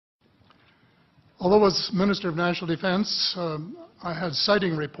Although as Minister of National Defense, I had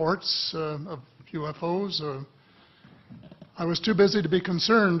sighting reports of UFOs. I was too busy to be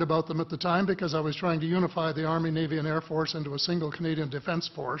concerned about them at the time because I was trying to unify the Army, Navy, and Air Force into a single Canadian Defence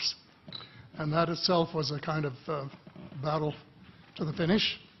Force. And that itself was a kind of battle to the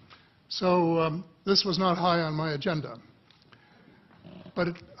finish. So this was not high on my agenda. But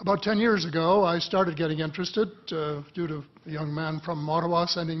about 10 years ago, I started getting interested due to a young man from Ottawa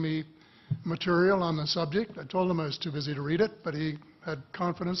sending me material on the subject. I told him I was too busy to read it, but he had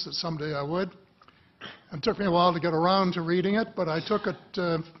confidence that someday I would. It took me a while to get around to reading it, but I took it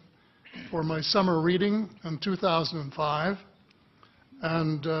for my summer reading in 2005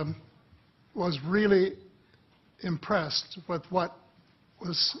 and was really impressed with what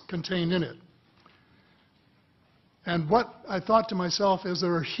was contained in it. And what I thought to myself is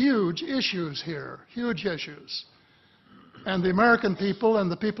there are huge issues here, huge issues. And the American people and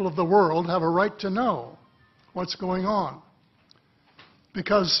the people of the world have a right to know what's going on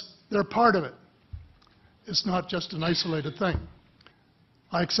because they're part of it. It's not just an isolated thing.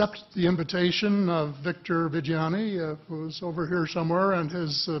 I accept the invitation of Victor Vigiani, who's over here somewhere, and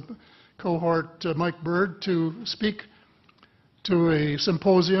his cohort, Mike Bird, to speak to a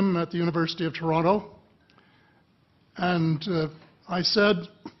symposium at the University of Toronto. And I said,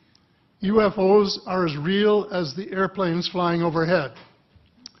 UFOs are as real as the airplanes flying overhead.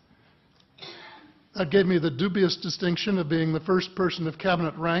 That gave me the dubious distinction of being the first person of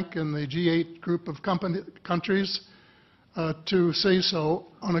cabinet rank in the G8 group of countries to say so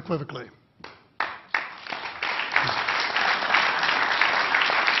unequivocally.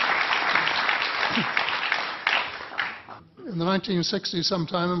 In the 1960s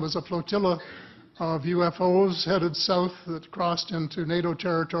sometime, it was a flotilla of UFOs headed south that crossed into NATO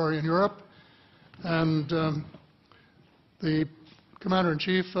territory in Europe. And the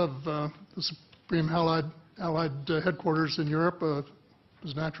commander-in-chief of the Supreme Allied headquarters in Europe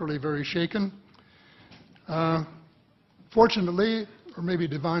was naturally very shaken. Fortunately, or maybe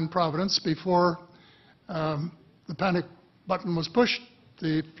divine providence, before the panic button was pushed,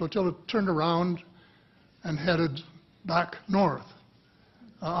 the flotilla turned around and headed back north.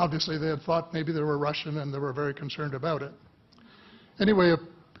 Obviously, they had thought maybe they were Russian, and they were very concerned about it. Anyway,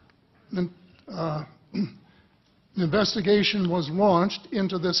 an investigation was launched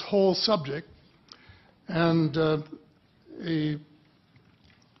into this whole subject, and a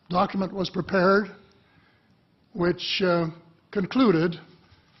document was prepared which concluded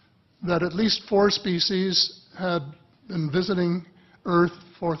that at least 4 species had been visiting Earth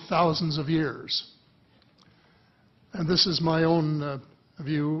for thousands of years. And this is my own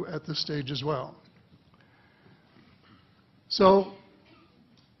view at this stage as well. So,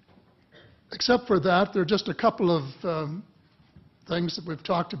 except for that, there are just a couple of things that we've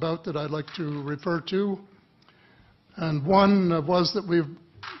talked about that I'd like to refer to. And one was that we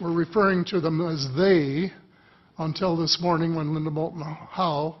were referring to them as they until this morning when Linda Moulton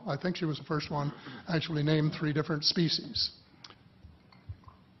Howe, I think she was the first one, actually named 3 different species.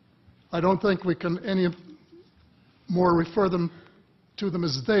 I don't think we can any more refer to them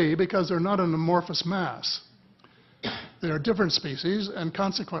as they because they're not an amorphous mass. They are different species and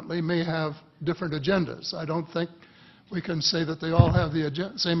consequently may have different agendas. I don't think we can say that they all have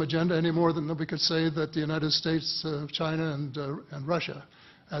the same agenda any more than we could say that the United States, China, and Russia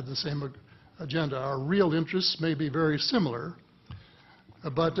had the same agenda. Our real interests may be very similar,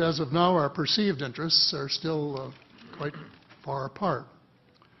 but as of now, our perceived interests are still quite far apart.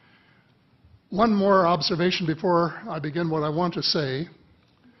 One more observation before I begin what I want to say,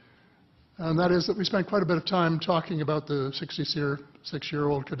 and that is that we spent quite a bit of time talking about the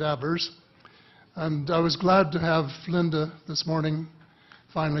 66-year-old cadavers, and I was glad to have Linda this morning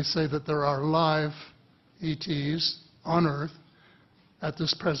finally say that there are live ETs on Earth at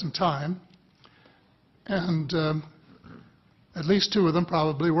this present time, and at least 2 of them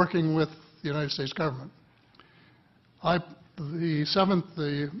probably working with the United States government.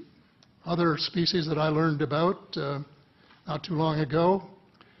 The other species that I learned about not too long ago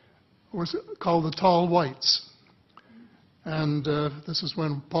was called the tall whites. And this is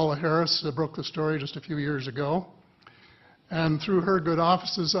when Paula Harris broke the story just a few years ago. And through her good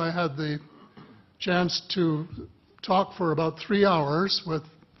offices, I had the chance to talk for about 3 hours with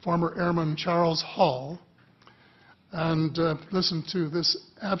former Airman Charles Hall and listen to this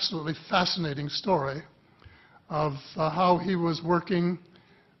absolutely fascinating story of how he was working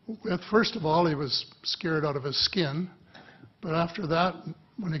with, first of all, he was scared out of his skin, but after that,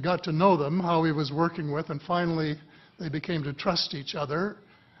 when he got to know them, how he was working with, and finally they became to trust each other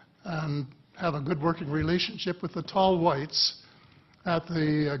and have a good working relationship with the tall whites at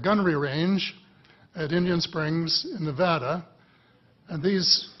the gunnery range at Indian Springs in Nevada, and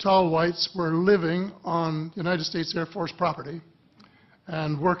these tall whites were living on United States Air Force property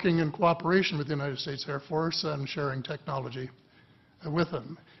and working in cooperation with the United States Air Force and sharing technology with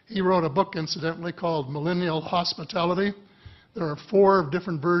them. He wrote a book, incidentally, called Millennial Hospitality. There are 4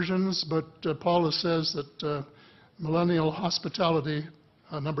 different versions, but Paula says that Millennial Hospitality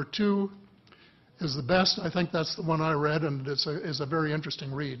number 2 is the best. I think that's the one I read, and it's a very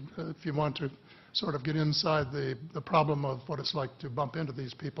interesting read if you want to sort of get inside the problem of what it's like to bump into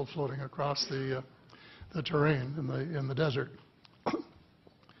these people floating across the terrain in the desert.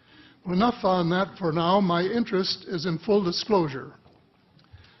 Well, enough on that for now. My interest is in full disclosure.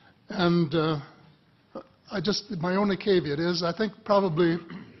 And my only caveat is I think probably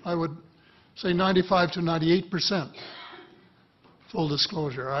I would say 95 to 98% full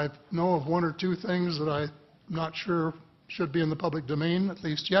disclosure. I know of 1 or 2 things that I'm not sure should be in the public domain, at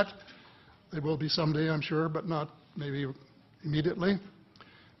least yet. They will be someday, I'm sure, but not maybe immediately.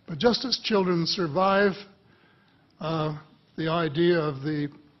 But just as children survive the idea of the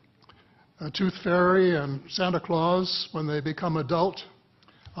Tooth Fairy and Santa Claus when they become adult,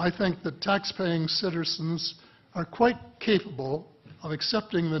 I think that tax-paying citizens are quite capable of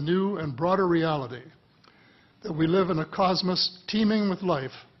accepting the new and broader reality that we live in a cosmos teeming with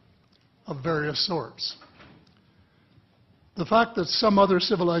life of various sorts. The fact that some other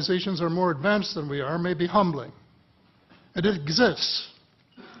civilizations are more advanced than we are may be humbling. And it exists,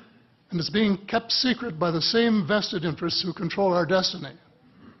 and it's being kept secret by the same vested interests who control our destiny.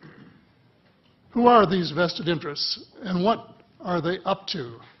 Who are these vested interests, and what are they up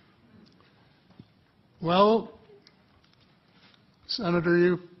to? Well, Senator,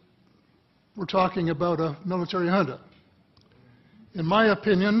 you were talking about a military junta. In my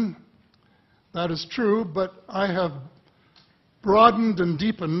opinion, that is true, but I have broadened and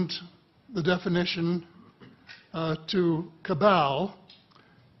deepened the definition to cabal,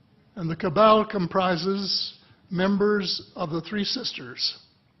 and the cabal comprises members of the 3 sisters: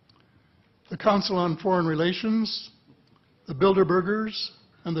 the Council on Foreign Relations, the Bilderbergers,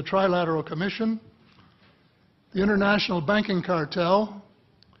 and the Trilateral Commission, the International Banking Cartel,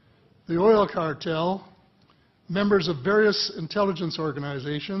 the Oil Cartel, members of various intelligence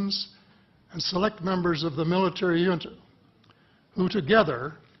organizations, and select members of the military junta, who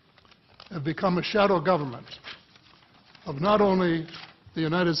together have become a shadow government of not only the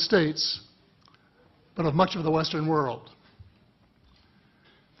United States, but of much of the Western world.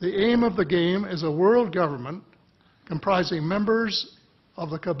 The aim of the game is a world government comprising members of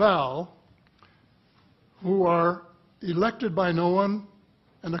the cabal who are elected by no one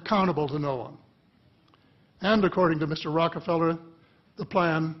and accountable to no one. And according to Mr. Rockefeller, the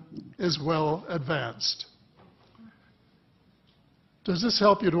plan is well advanced. Does this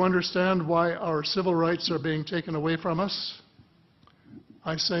help you to understand why our civil rights are being taken away from us?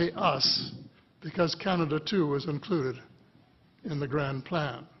 I say us, because Canada too is included in the grand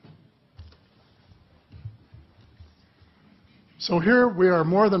plan. So here we are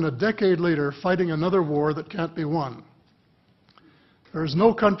more than a decade later fighting another war that can't be won. There is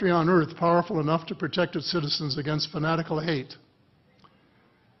no country on earth powerful enough to protect its citizens against fanatical hate,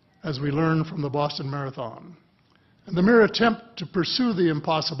 as we learned from the Boston Marathon. And the mere attempt to pursue the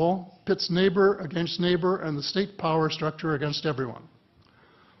impossible pits neighbor against neighbor and the state power structure against everyone.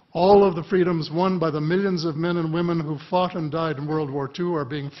 All of the freedoms won by the millions of men and women who fought and died in World War II are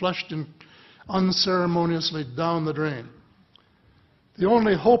being flushed unceremoniously down the drain. The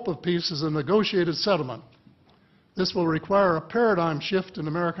only hope of peace is a negotiated settlement. This will require a paradigm shift in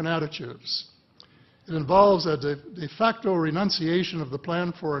American attitudes. It involves a de facto renunciation of the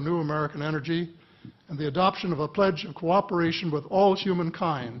plan for a new American energy and the adoption of a pledge of cooperation with all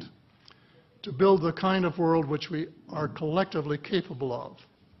humankind to build the kind of world which we are collectively capable of.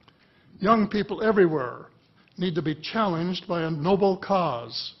 Young people everywhere need to be challenged by a noble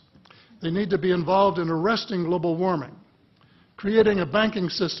cause. They need to be involved in arresting global warming, creating a banking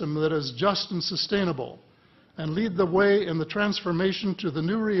system that is just and sustainable, and lead the way in the transformation to the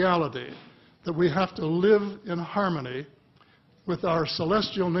new reality that we have to live in harmony with our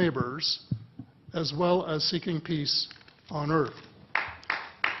celestial neighbors, as well as seeking peace on earth.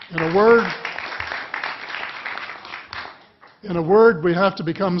 In a word, we have to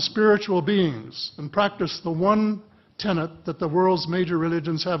become spiritual beings and practice the one tenet that the world's major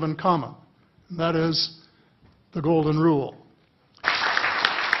religions have in common, and that is the Golden Rule.